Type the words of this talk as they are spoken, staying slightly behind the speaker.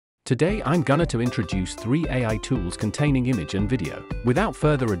Today I'm gonna to introduce 3 AI tools containing image and video. Without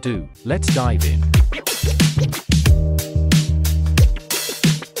further ado, let's dive in.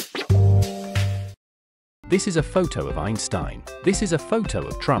 This is a photo of Einstein. This is a photo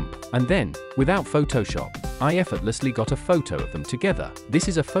of Trump. And then, without Photoshop, I effortlessly got a photo of them together. This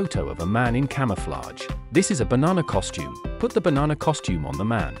is a photo of a man in camouflage. This is a banana costume. Put the banana costume on the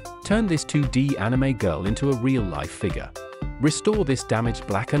man. Turn this 2D anime girl into a real-life figure. Restore this damaged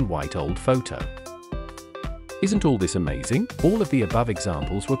black and white old photo. Isn't all this amazing? All of the above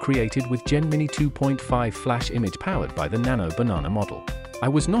examples were created with Gemini 2.5 Flash image powered by the Nano banana model. I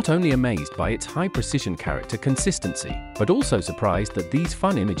was not only amazed by its high-precision character consistency, but also surprised that these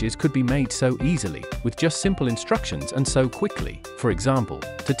fun images could be made so easily, with just simple instructions and so quickly. For example,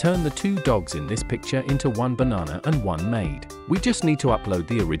 to turn the 2 dogs in this picture into 1 banana and 1 maid. We just need to upload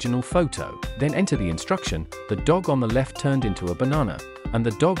the original photo, then enter the instruction, the dog on the left turned into a banana, and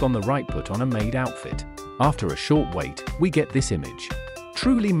the dog on the right put on a maid outfit. After a short wait, we get this image.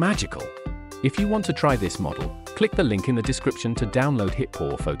 Truly magical! If you want to try this model, click the link in the description to download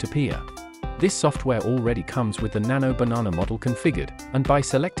Hitpaw Photopea. This software already comes with the Nano Banana model configured, and by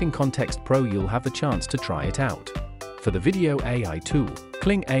selecting Context Pro you'll have the chance to try it out. For the video AI tool,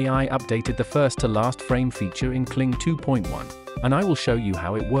 Kling AI updated the first to last frame feature in Kling 2.1, and I will show you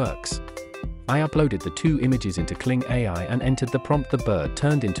how it works. I uploaded the 2 images into Kling AI and entered the prompt "the bird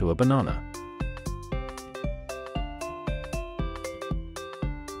turned into a banana."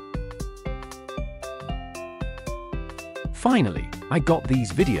 Finally, I got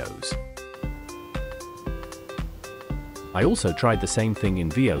these videos. I also tried the same thing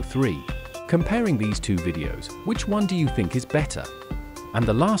in VO3. Comparing these 2 videos, which one do you think is better? And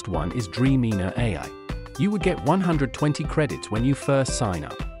the last one is Dreamina AI. You would get 120 credits when you first sign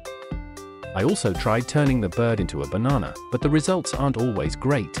up. I also tried turning the bird into a banana, but the results aren't always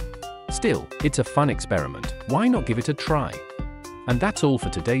great. Still, it's a fun experiment. Why not give it a try? And that's all for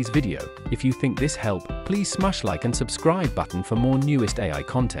today's video. If you think this helped, please smash like and subscribe button for more newest AI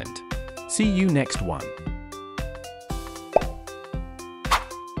content. See you next one.